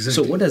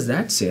 So what does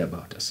that say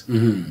about us?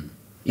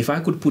 If I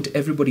could put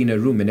everybody in a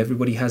room and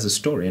everybody has a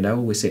story, and I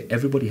always say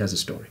everybody has a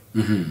story,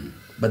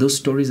 but those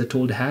stories are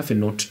told half and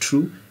not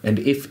true, and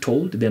if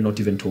told, they're not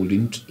even told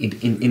in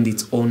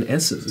its own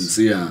essence.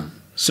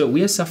 So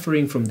we are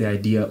suffering from the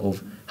idea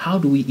of how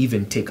do we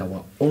even take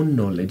our own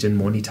knowledge and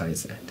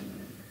monetize that?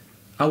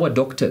 Our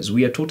doctors,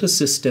 we are taught a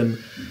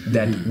system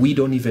that we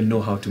don't even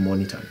know how to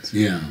monetize.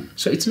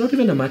 So it's not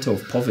even a matter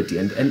of poverty.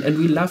 And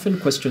we laugh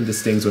and question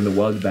these things when the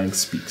World Bank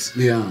speaks.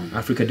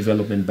 Africa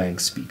Development Bank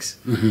speaks.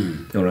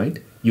 All right?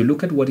 You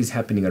look at what is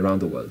happening around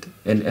the world.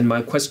 And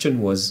my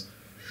question was,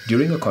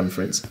 during a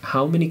conference,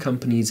 how many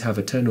companies have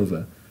a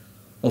turnover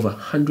of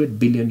 $100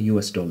 billion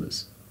US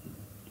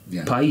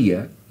per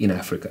year in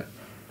Africa?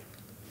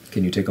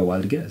 Can you take a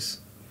wild guess?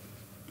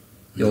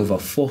 There are over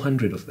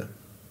 400 of them.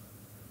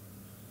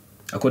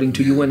 According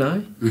to you and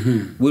I,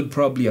 we'd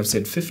probably have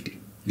said 50.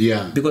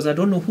 Because I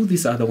don't know who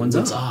these other ones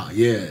are.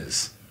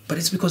 But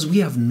it's because we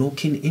have no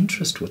keen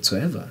interest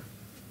whatsoever.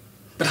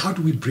 But how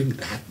do we bring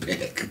that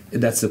back?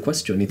 That's the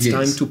question. It's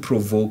time to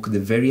provoke the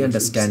very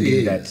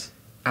understanding that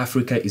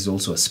Africa is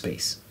also a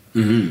space.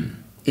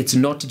 It's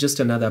not just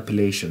another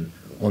appellation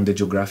on the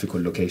geographical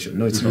location.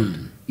 No, it's not.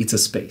 It's a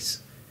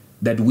space.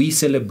 that we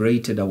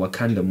celebrated our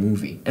Wakanda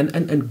movie,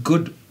 and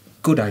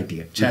good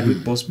idea, Chadwick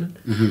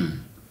Boseman.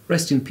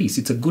 Rest in peace.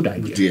 It's a good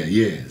idea. Yeah,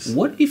 yes.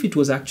 What if it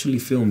was actually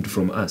filmed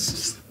from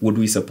us? Would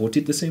we support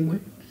it the same way?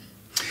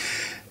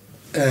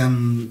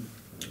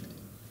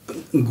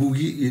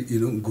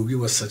 Ngugi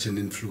was such an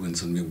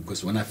influence on me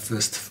because when I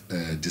first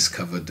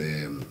discovered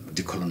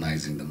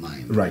decolonizing the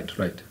mind, Right.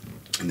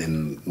 and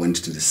then went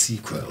to the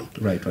sequel,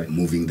 Right.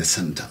 moving the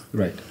center,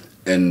 Right.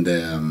 and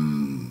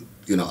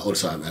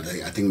also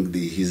I think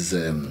he's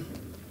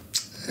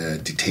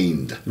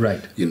detained,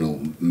 Right.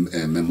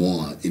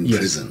 memoir in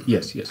prison.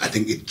 Yes. I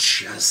think it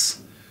just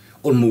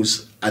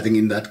almost, I think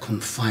in that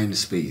confined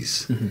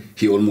space,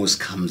 he almost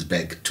comes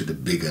back to the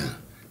bigger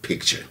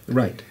picture.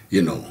 Right.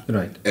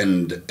 Right.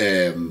 And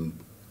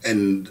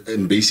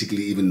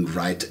basically even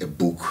write a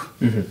book,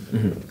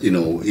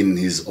 in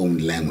his own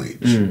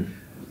language.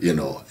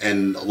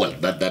 And well,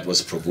 that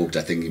was provoked,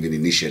 I think, even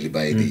initially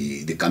by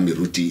the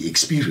Kamiruti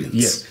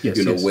experience.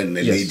 Yes, when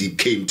a lady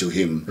came to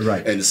him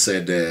and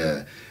said,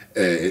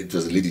 it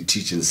was a lady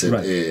teacher and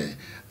said,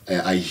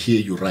 I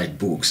hear you write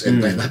books.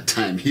 And by that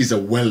time, he's a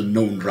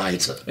well-known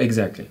writer.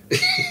 Exactly.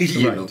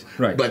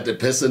 Right. But the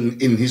person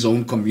in his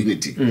own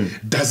community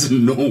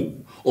doesn't know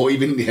or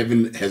even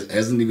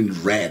hasn't even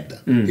read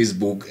his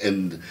book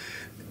and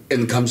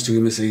comes to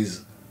him and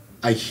says,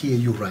 I hear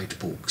you write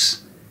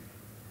books.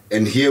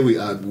 And here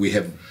we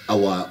have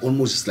our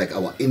almost like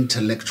our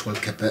intellectual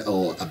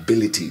or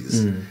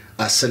abilities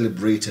are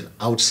celebrated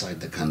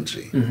outside the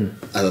country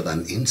other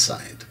than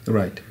inside.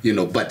 Right.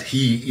 But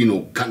he,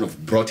 kind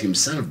of brought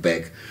himself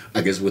back,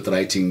 I guess, with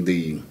writing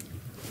the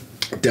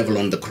Devil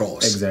on the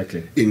Cross.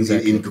 Exactly. In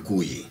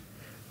Kikuyi.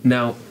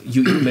 Now,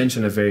 you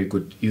mentioned a very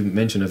good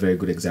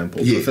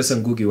example. Yes. Professor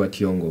Ngugi wa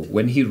Thiong'o,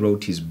 when he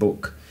wrote his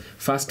book,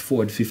 fast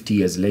forward 50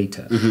 years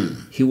later,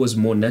 he was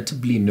more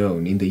notably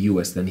known in the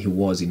US than he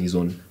was in his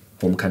own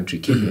home country,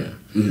 Kenya.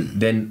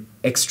 Then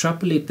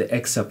extrapolate the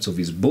excerpts of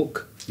his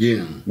book,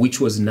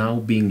 which was now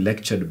being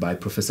lectured by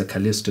Professor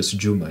Callistus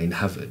Juma in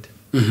Harvard.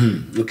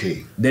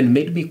 Okay. Then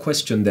made me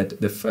question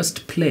that the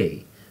first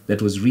play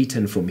that was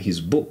written from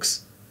his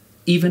books,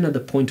 even at the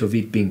point of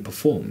it being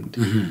performed,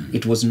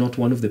 it was not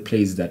one of the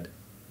plays that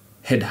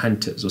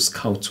headhunters or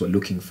scouts were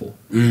looking for.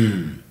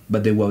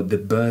 But they were the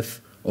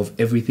birth of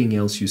everything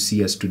else you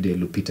see as today,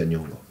 Lupita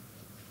Nyong'o.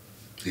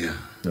 Yeah.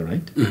 All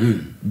right?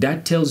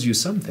 That tells you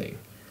something,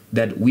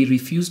 that we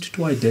refused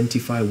to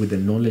identify with the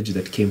knowledge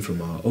that came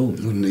from our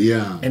own.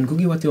 Yeah. And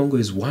Ngugi wa Thiong'o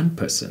is one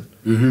person.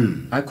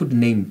 I could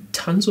name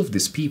tons of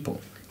these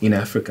people in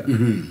Africa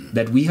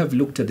that we have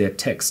looked at their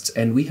texts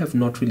and we have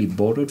not really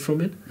borrowed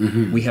from it.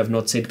 We have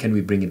not said, can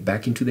we bring it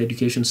back into the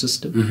education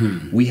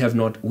system? We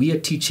are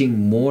teaching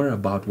more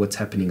about what's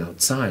happening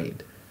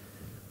outside.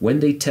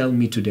 When they tell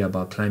me today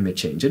about climate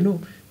change,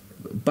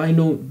 by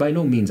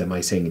no means am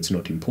I saying it's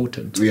not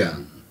important. Yeah.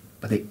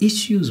 But the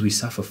issues we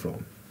suffer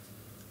from,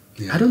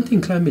 I don't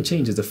think climate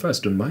change is the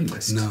first on my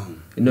list. No,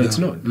 it's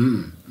not.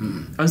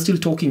 I'm still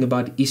talking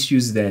about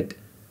issues that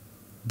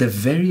the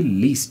very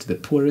least, the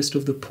poorest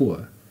of the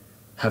poor,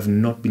 have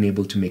not been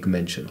able to make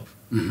mention of.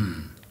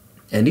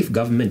 And if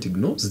government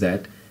ignores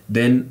that,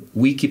 then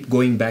we keep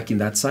going back in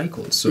that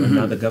cycle. So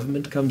another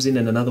government comes in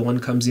and another one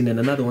comes in and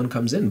another one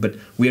comes in. But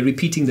we are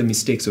repeating the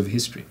mistakes of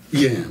history.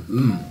 Yeah.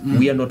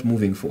 We are not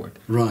moving forward.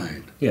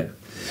 Right. Yeah.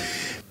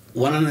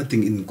 One other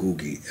thing in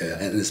Ngugi,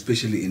 and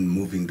especially in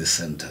moving the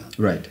center.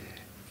 Right.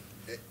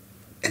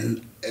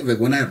 And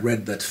when I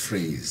read that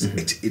phrase,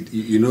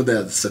 there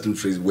are certain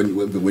phrases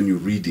when you're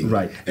reading,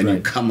 and you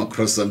come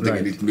across something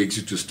and it makes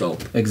you to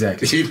stop.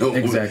 Exactly.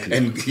 Exactly.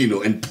 And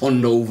and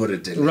ponder over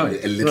it a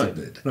little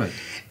bit. Right.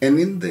 And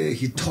in there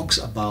he talks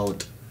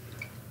about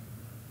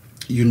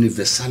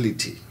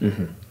universality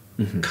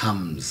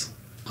comes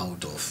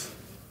out of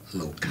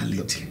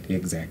locality.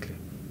 Exactly.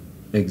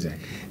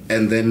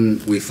 And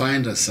then we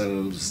find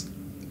ourselves,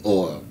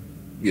 or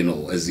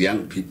as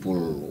young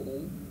people,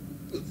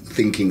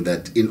 thinking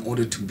that in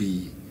order to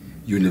be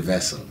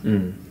universal,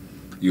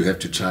 you have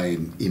to try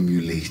and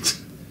emulate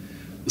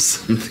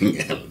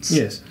something else.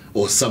 Yes.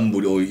 Or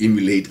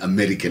emulate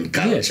American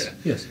culture.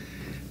 Yes.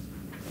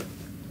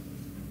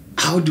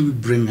 How do we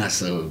bring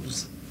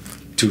ourselves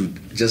to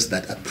just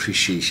that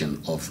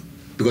appreciation of,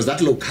 because that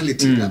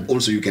locality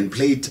also you can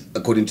play it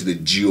according to the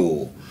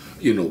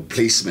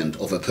placement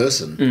of a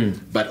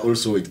person, but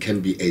also it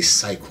can be a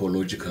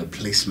psychological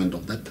placement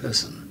of that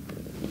person.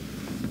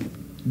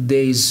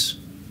 There's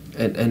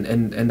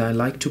and I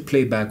like to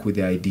play back with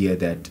the idea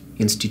that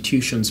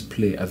institutions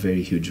play a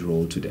very huge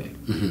role today.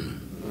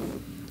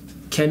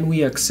 Can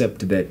we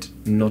accept that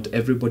not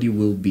everybody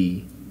will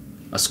be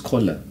a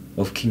scholar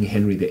of King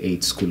Henry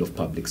VIII School of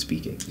Public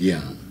Speaking?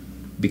 Yeah.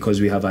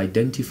 Because we have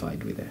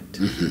identified with that.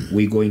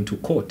 We go into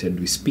court and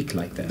we speak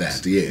like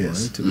that.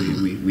 Yes.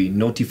 Right? We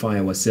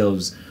notify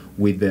ourselves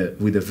with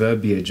the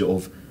verbiage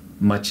of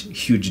much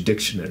huge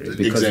dictionary,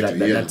 because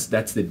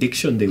that's the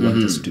diction they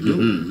want us to do.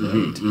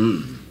 Right?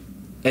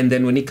 And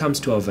then when it comes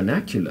to our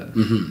vernacular,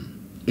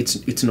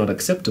 it's not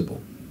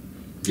acceptable.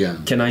 Yeah.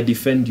 Can I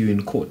defend you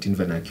in court in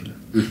vernacular?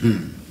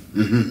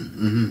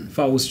 If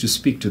I was to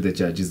speak to the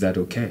judge, is that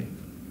okay?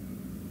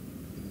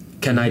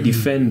 Can I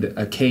defend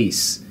a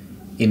case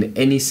in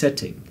any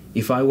setting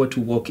if I were to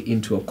walk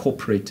into a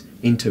corporate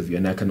interview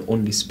and I can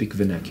only speak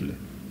vernacular?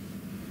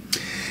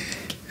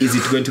 Is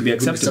it going to be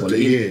acceptable?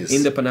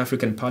 In the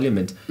Pan-African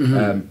Parliament,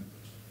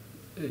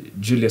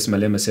 Julius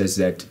Malema says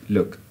that,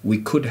 look, we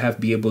could have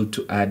been able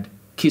to add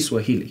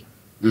Kiswahili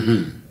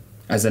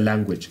as a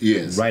language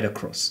right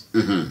across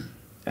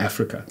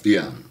Africa.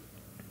 Yeah.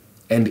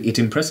 And it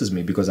impresses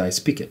me because I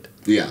speak it.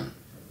 Yeah.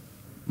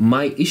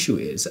 My issue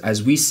is,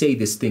 as we say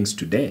these things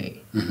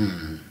today,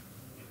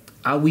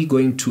 are we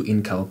going to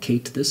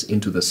inculcate this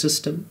into the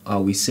system?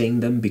 Are we saying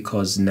them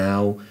because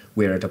now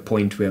we're at a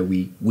point where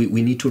we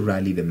need to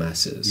rally the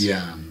masses?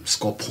 Yeah,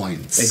 score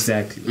points.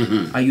 Exactly.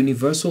 A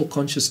universal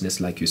consciousness,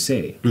 like you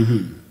say,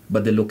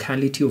 but the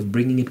locality of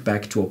bringing it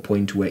back to a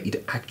point where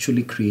it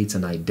actually creates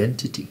an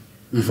identity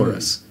for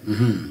us.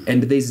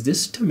 And there's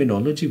this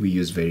terminology we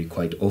use very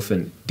quite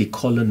often,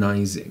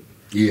 decolonizing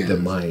the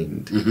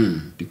mind.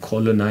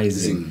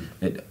 Decolonizing.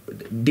 And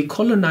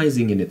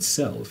decolonizing in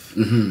itself.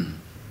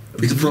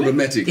 It's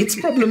problematic. It's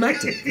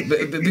problematic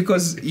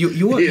because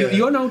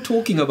you're now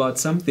talking about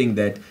something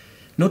that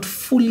not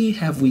fully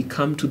have we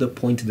come to the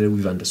point that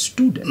we've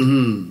understood it.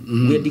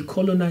 We're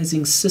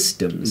decolonizing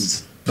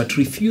systems, but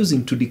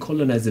refusing to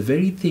decolonize the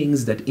very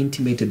things that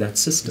intimated that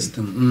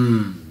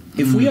system.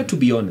 If we are to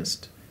be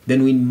honest,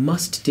 then we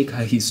must take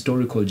a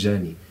historical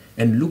journey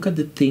and look at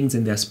the things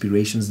and the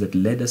aspirations that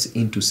led us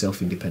into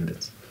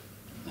self-independence.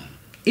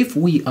 If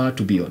we are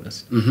to be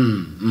honest,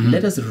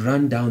 let us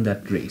run down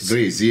that race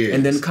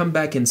and then come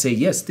back and say,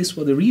 yes, these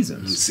were the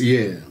reasons.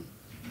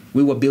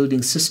 We were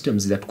building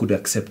systems that could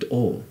accept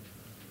all.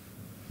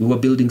 We were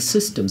building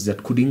systems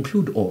that could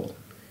include all.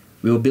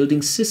 We were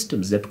building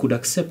systems that could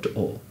accept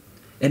all.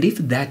 And if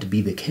that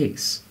be the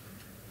case,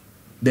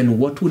 then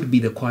what would be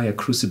the choir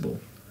crucible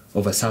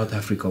of a South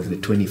Africa of the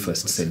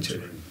 21st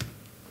century?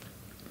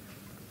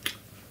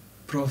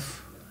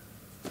 Prof,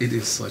 it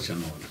is such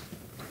an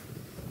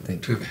honor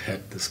to have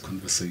had this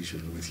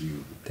conversation with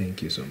you.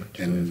 Thank you so much.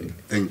 And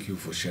thank you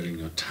for sharing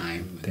your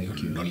time and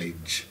your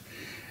knowledge.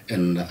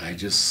 And I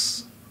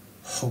just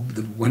hope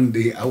that one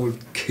day I will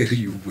carry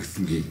you with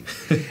me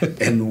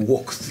and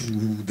walk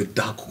through the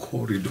dark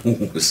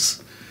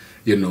corridors,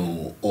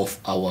 of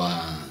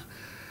our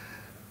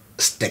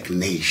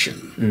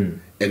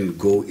stagnation and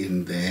go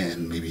in there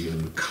and maybe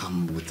even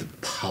come with the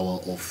power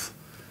of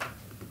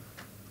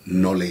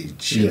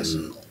knowledge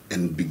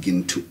and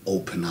begin to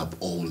open up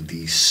all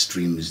these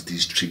streams,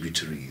 these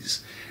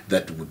tributaries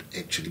that would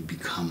actually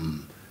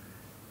become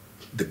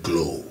the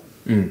glow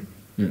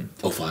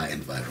of our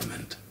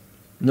environment.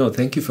 No,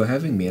 thank you for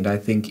having me. And I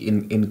think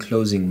in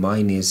closing,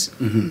 mine is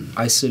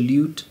I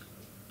salute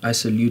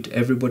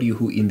everybody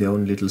who in their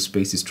own little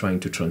space is trying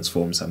to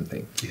transform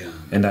something. Yeah.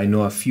 And I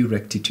know a few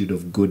rectitude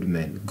of good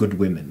men, good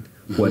women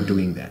who are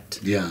doing that.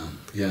 Yeah.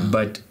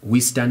 But we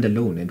stand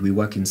alone and we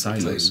work in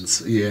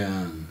silos.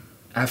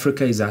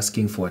 Africa is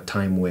asking for a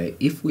time where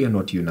if we are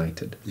not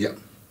united,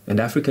 and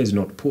Africa is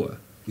not poor,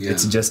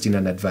 it's just in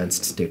an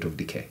advanced state of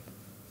decay.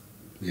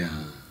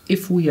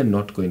 If we are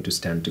not going to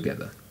stand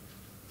together,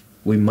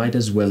 we might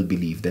as well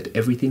believe that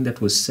everything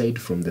that was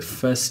said from the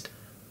first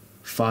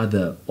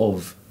father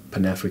of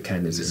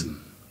Pan-Africanism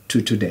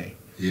to today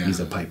is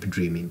a pipe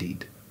dream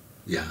indeed.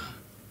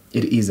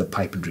 It is a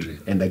pipe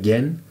dream. And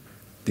again,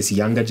 this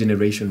younger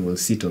generation will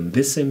sit on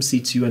this same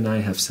seats you and I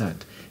have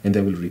sat, and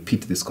they will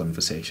repeat this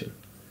conversation.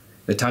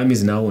 The time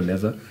is now or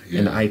never,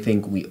 and I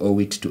think we owe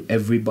it to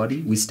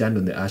everybody. We stand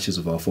on the ashes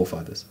of our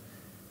forefathers.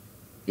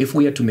 If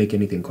we are to make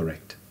anything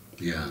correct,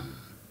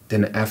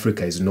 then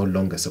Africa is no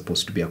longer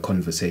supposed to be a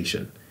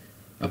conversation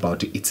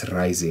about its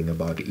rising,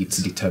 about its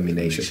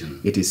determination.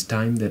 It is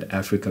time that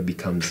Africa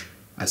becomes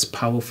as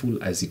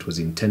powerful as it was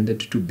intended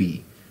to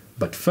be,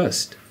 but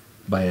first,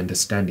 by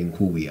understanding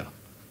who we are.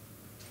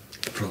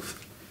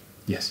 Prof.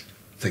 Yes.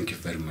 Thank you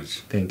very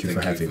much. Thank you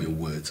for having me. Thank you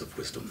for your words of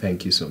wisdom.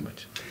 Thank you so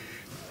much.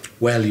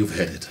 Well, you've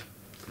heard it.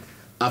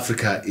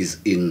 Africa is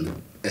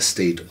in a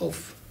state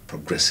of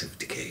progressive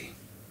decay.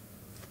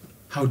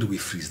 How do we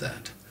freeze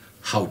that?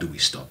 How do we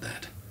stop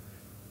that?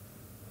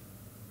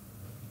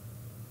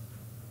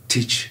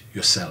 Teach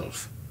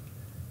yourself.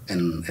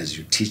 And as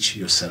you teach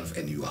yourself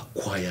and you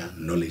acquire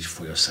knowledge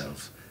for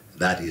yourself,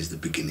 that is the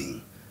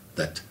beginning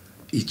that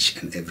each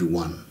and every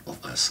one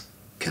of us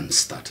can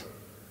start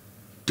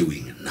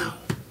doing now.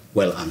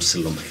 Well, I'm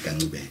Sello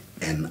ka-Ncube,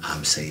 and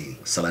I'm saying,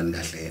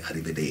 Salangahle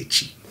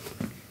arrivederci.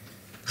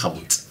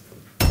 Habut.